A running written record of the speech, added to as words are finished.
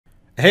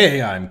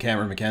Hey, I'm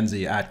Cameron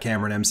McKenzie at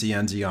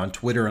CameronMCNZ on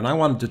Twitter, and I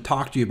wanted to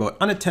talk to you about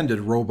unattended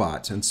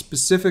robots and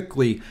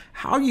specifically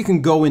how you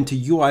can go into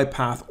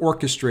UiPath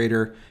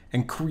Orchestrator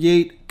and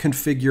create,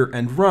 configure,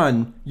 and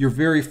run your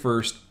very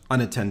first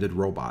unattended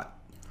robot.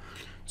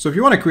 So if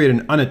you want to create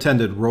an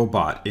unattended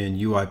robot in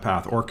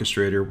UiPath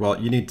Orchestrator,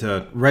 well, you need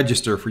to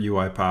register for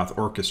UiPath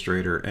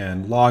Orchestrator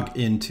and log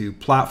into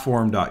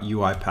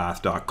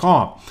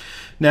platform.uipath.com.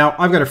 Now,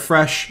 I've got a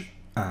fresh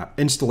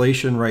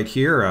installation right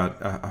here,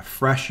 a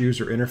fresh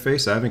user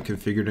interface. I haven't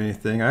configured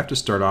anything. I have to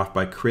start off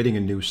by creating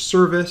a new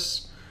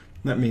service.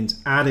 That means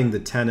adding the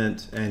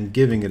tenant and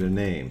giving it a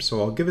name.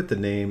 So I'll give it the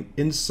name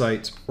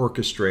Insights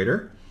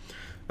Orchestrator,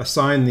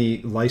 assign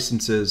the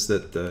licenses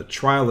that the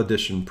trial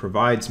edition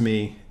provides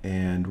me,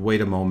 and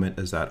wait a moment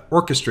as that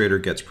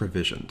orchestrator gets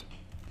provisioned.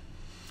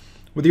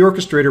 With the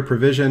orchestrator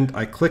provisioned,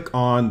 I click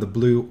on the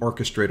blue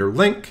orchestrator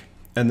link,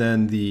 and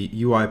then the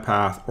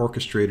UiPath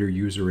Orchestrator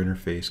user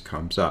interface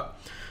comes up.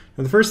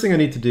 Now the first thing I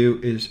need to do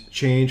is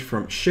change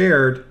from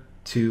shared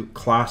to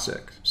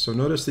classic. So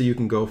notice that you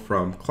can go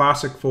from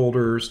classic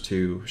folders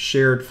to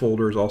shared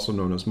folders, also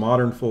known as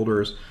modern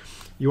folders.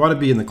 You want to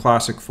be in the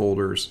classic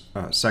folders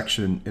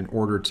section in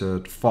order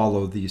to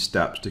follow these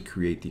steps to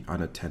create the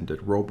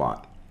unattended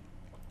robot.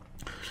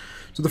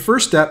 So the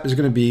first step is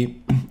going to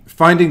be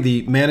finding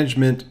the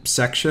management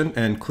section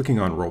and clicking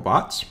on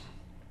robots.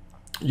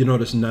 You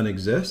notice none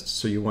exists,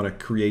 so you want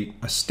to create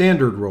a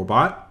standard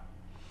robot.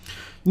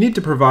 You need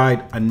to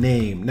provide a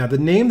name. Now the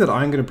name that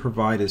I'm going to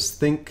provide is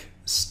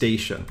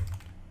ThinkStation.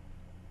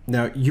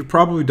 Now you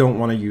probably don't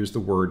want to use the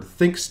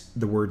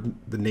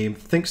name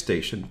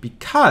ThinkStation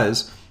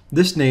because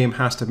this name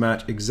has to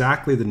match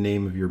exactly the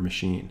name of your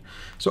machine.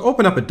 So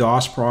open up a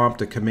DOS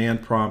prompt, a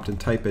command prompt, and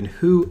type in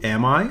 "Who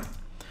am I?"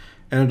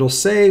 and it'll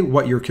say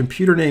what your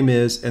computer name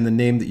is and the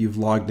name that you've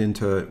logged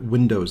into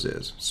Windows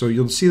is. So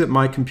you'll see that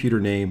my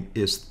computer name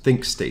is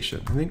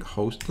ThinkStation. I think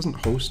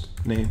doesn't host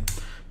name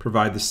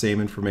provide the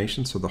same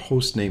information? So the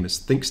host name is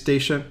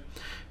ThinkStation.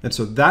 And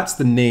so that's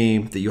the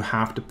name that you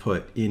have to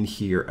put in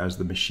here as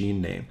the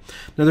machine name.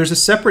 Now there's a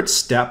separate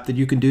step that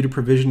you can do to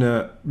provision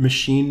a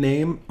machine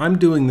name. I'm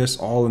doing this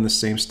all in the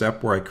same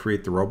step where I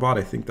create the robot.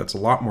 I think that's a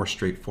lot more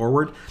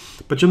straightforward.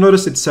 But you'll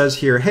notice it says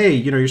here, hey,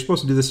 you're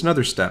supposed to do this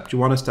another step. Do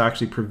you want us to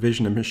actually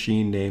provision a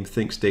machine name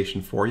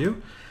ThinkStation for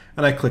you?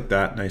 And I click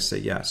that and I say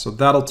yes. So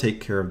that'll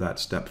take care of that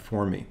step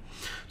for me.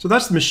 So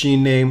that's the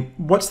machine name.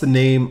 What's the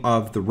name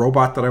of the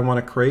robot that I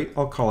want to create?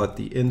 I'll call it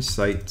the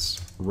Insights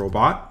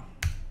Robot.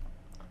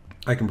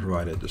 I can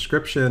provide a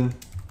description.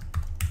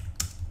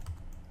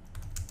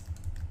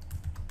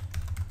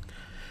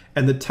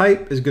 And the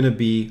type is going to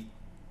be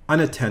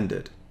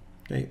unattended.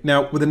 Okay?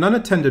 Now, with an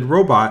unattended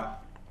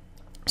robot,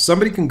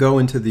 somebody can go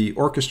into the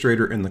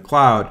orchestrator in the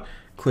cloud,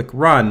 click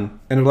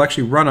run, and it'll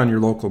actually run on your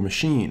local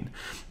machine.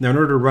 Now, in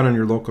order to run on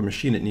your local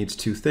machine, it needs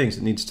two things.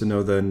 It needs to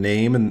know the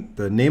name of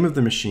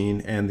the machine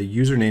and the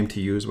username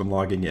to use when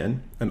logging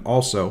in, and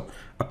also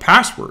a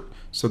password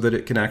so that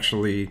it can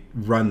actually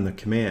run the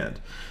command.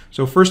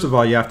 So first of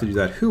all, you have to do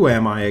that "Who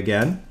am I?"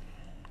 again.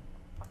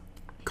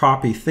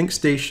 Copy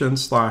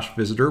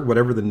ThinkStation/visitor,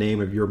 whatever the name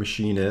of your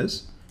machine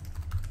is.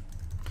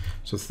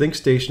 So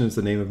ThinkStation is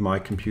the name of my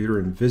computer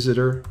and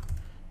visitor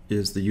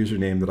is the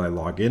username that I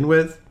log in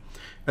with.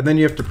 And then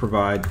you have to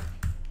provide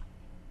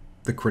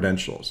the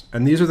credentials.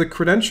 And these are the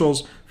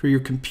credentials for your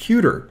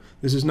computer.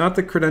 This is not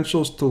the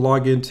credentials to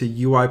log into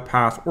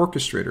UiPath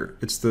Orchestrator.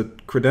 It's the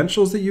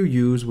credentials that you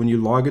use when you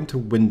log into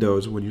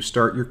Windows, when you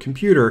start your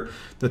computer,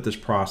 that this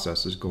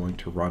process is going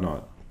to run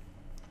on.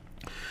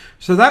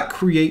 So that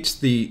creates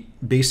the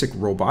basic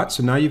robot.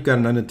 So now you've got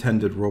an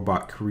unattended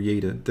robot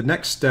created. The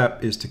next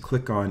step is to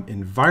click on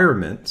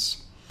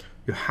Environments.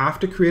 You have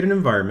to create an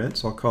environment,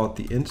 so I'll call it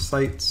the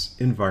Insights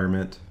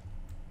Environment.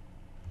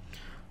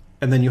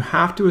 And then you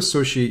have to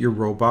associate your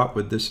robot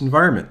with this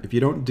environment. If you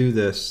don't do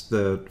this,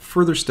 the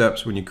further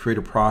steps when you create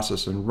a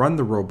process and run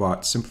the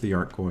robot simply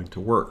aren't going to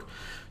work.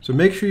 So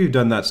make sure you've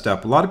done that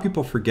step. A lot of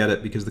people forget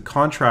it because the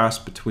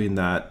contrast between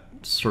that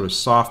sort of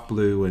soft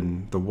blue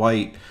and the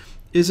white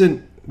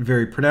isn't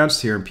very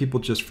pronounced here, and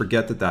people just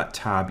forget that that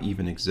tab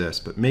even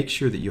exists. But make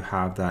sure that you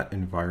have that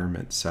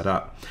environment set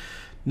up.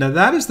 Now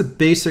that is the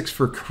basics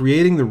for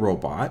creating the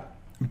robot.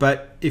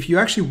 But if you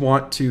actually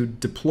want to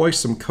deploy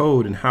some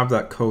code and have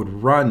that code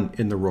run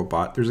in the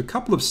robot, there's a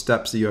couple of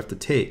steps that you have to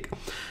take.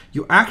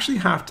 You actually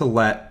have to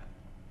let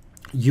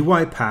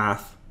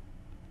UiPath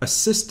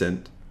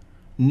Assistant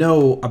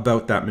know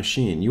about that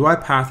machine.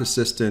 UiPath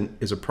Assistant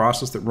is a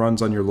process that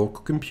runs on your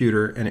local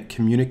computer and it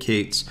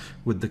communicates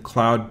with the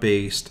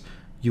cloud-based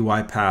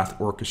UiPath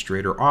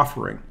Orchestrator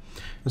offering.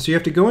 And so you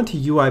have to go into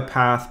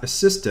UiPath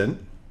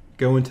Assistant,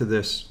 go into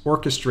this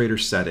Orchestrator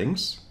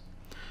settings,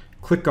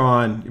 click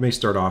on, you may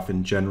start off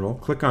in general,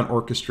 click on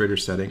Orchestrator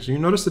settings, and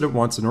you notice that it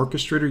wants an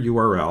orchestrator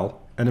URL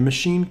and a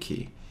machine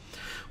key.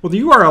 Well,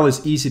 the URL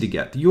is easy to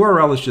get. The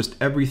URL is just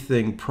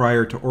everything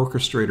prior to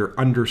orchestrator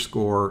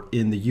underscore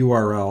in the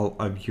URL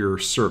of your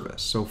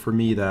service. So for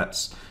me,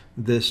 that's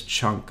this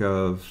chunk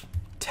of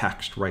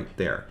text right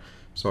there.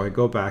 So I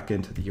go back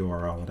into the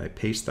URL and I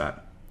paste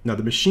that. Now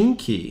the machine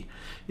key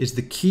is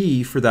the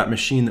key for that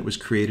machine that was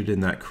created in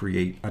that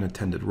create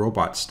unattended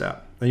robot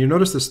step. Now you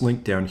notice this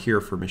link down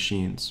here for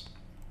machines.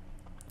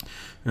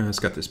 And it's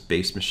got this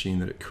base machine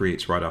that it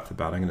creates right off the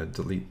bat. I'm going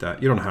to delete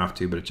that. You don't have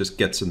to, but it just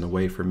gets in the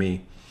way for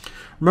me.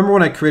 Remember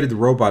when I created the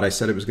robot, I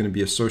said it was going to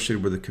be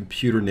associated with a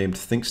computer named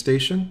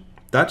ThinkStation?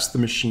 That's the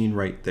machine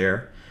right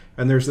there.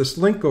 And there's this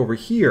link over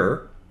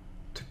here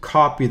to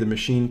copy the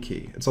machine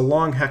key. It's a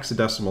long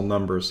hexadecimal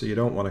number, so you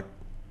don't want to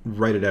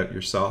write it out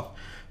yourself.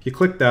 If you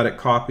click that, it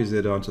copies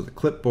it onto the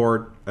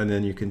clipboard, and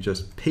then you can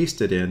just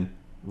paste it in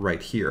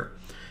right here.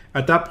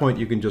 At that point,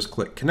 you can just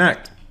click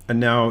connect. And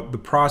now the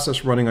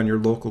process running on your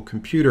local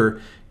computer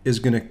is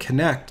going to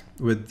connect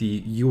with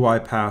the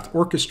UiPath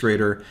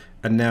Orchestrator,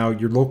 and now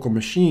your local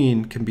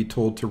machine can be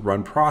told to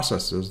run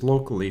processes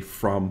locally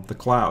from the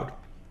cloud.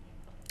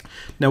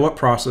 Now, what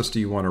process do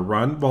you want to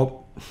run?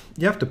 Well,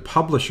 you have to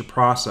publish a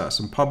process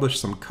and publish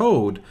some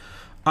code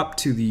up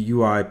to the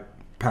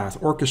UiPath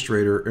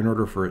Orchestrator in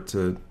order for it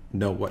to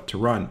know what to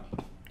run.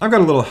 I've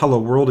got a little Hello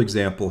World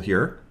example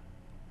here.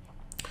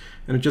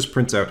 And it just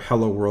prints out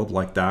Hello World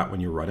like that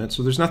when you run it.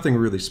 So there's nothing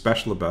really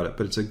special about it,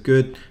 but it's a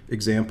good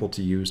example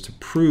to use to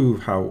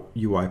prove how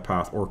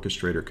UiPath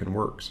Orchestrator can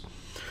work.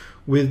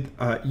 With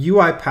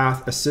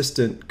UiPath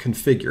Assistant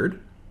configured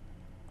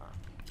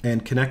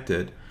and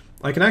connected,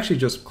 I can actually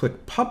just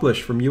click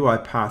Publish from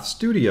UiPath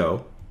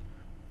Studio,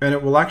 and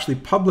it will actually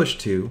publish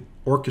to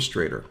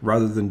Orchestrator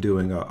rather than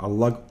doing a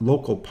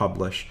local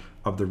publish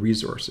of the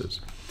resources.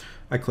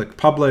 I click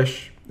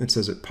Publish. It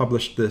says it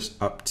published this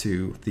up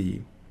to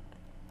the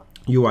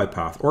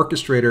UiPath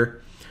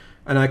Orchestrator,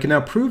 and I can now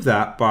prove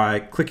that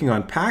by clicking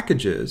on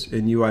Packages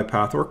in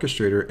UiPath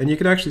Orchestrator, and you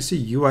can actually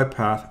see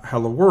UiPath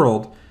Hello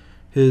World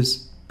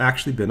has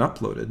actually been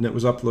uploaded, and it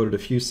was uploaded a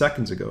few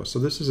seconds ago. So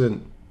this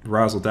isn't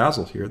razzle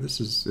dazzle here. This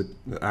is it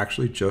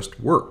actually just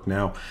worked.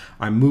 Now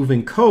I'm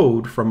moving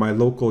code from my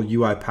local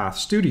UiPath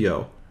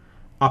Studio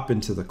up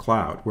into the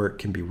cloud where it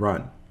can be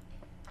run,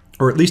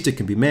 or at least it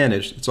can be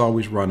managed. It's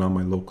always run on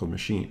my local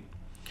machine.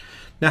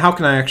 Now, how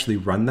can I actually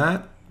run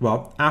that?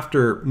 Well,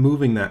 after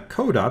moving that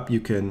code up, you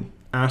can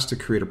ask to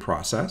create a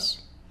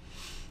process.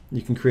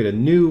 You can create a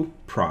new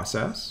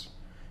process,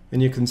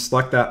 and you can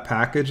select that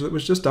package that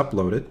was just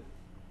uploaded.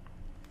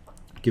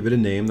 Give it a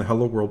name, the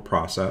Hello World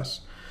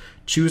process.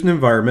 Choose an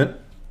environment.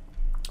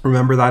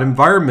 Remember, that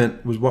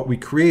environment was what we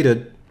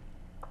created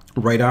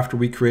right after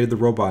we created the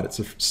robot. It's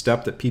a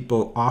step that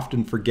people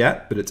often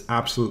forget, but it's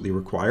absolutely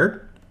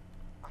required.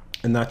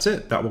 And that's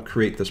it. That will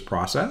create this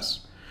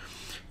process.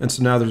 And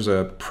so now there's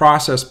a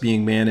process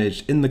being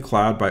managed in the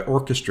cloud by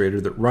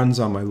Orchestrator that runs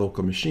on my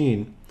local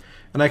machine.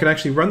 And I can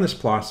actually run this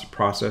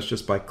process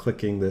just by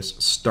clicking this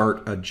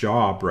Start a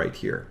Job right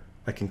here.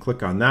 I can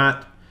click on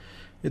that.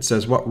 It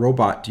says, what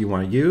robot do you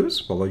want to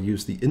use? Well, I'll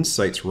use the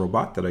Insights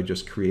robot that I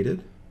just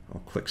created.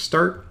 I'll click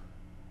Start.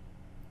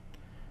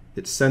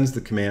 It sends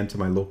the command to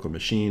my local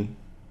machine.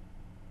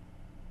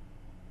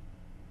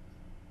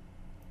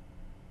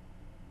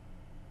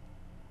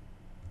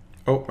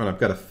 Oh, and I've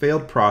got a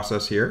failed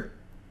process here.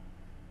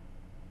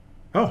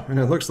 Oh, and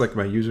it looks like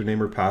my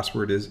username or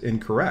password is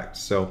incorrect.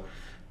 So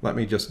let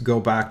me just go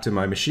back to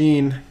my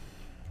machine.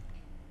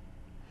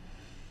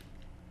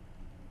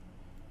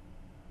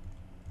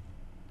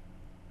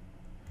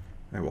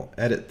 I will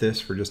edit this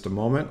for just a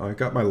moment. I've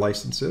got my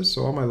licenses,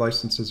 so all my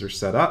licenses are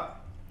set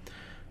up.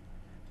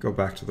 Go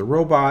back to the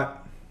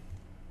robot,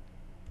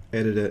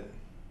 edit it,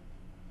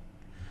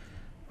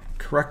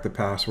 correct the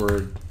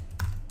password.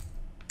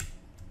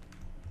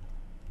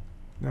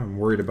 Now I'm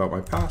worried about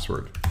my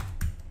password.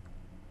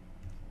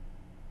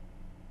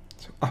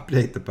 So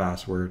update the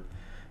password,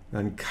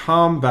 then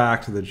come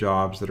back to the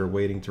jobs that are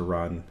waiting to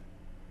run.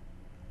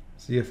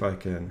 See if I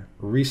can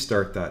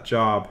restart that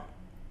job.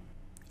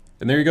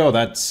 And there you go.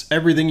 That's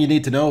everything you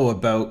need to know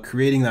about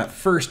creating that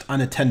first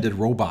unattended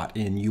robot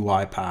in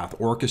UiPath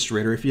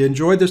Orchestrator. If you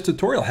enjoyed this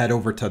tutorial, head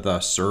over to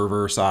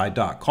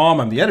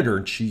theserverside.com. I'm the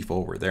editor-in-chief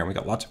over there, and we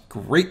got lots of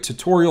great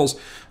tutorials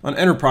on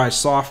enterprise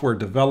software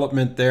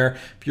development there.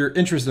 If you're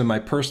interested in my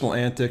personal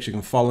antics, you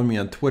can follow me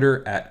on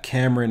Twitter at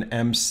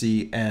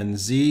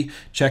CameronMCNZ.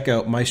 Check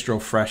out Maestro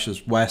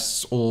Fresh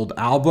West's old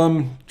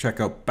album. Check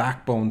out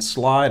Backbone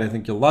Slide. I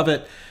think you'll love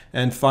it.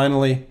 And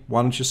finally,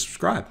 why don't you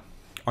subscribe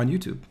on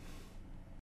YouTube?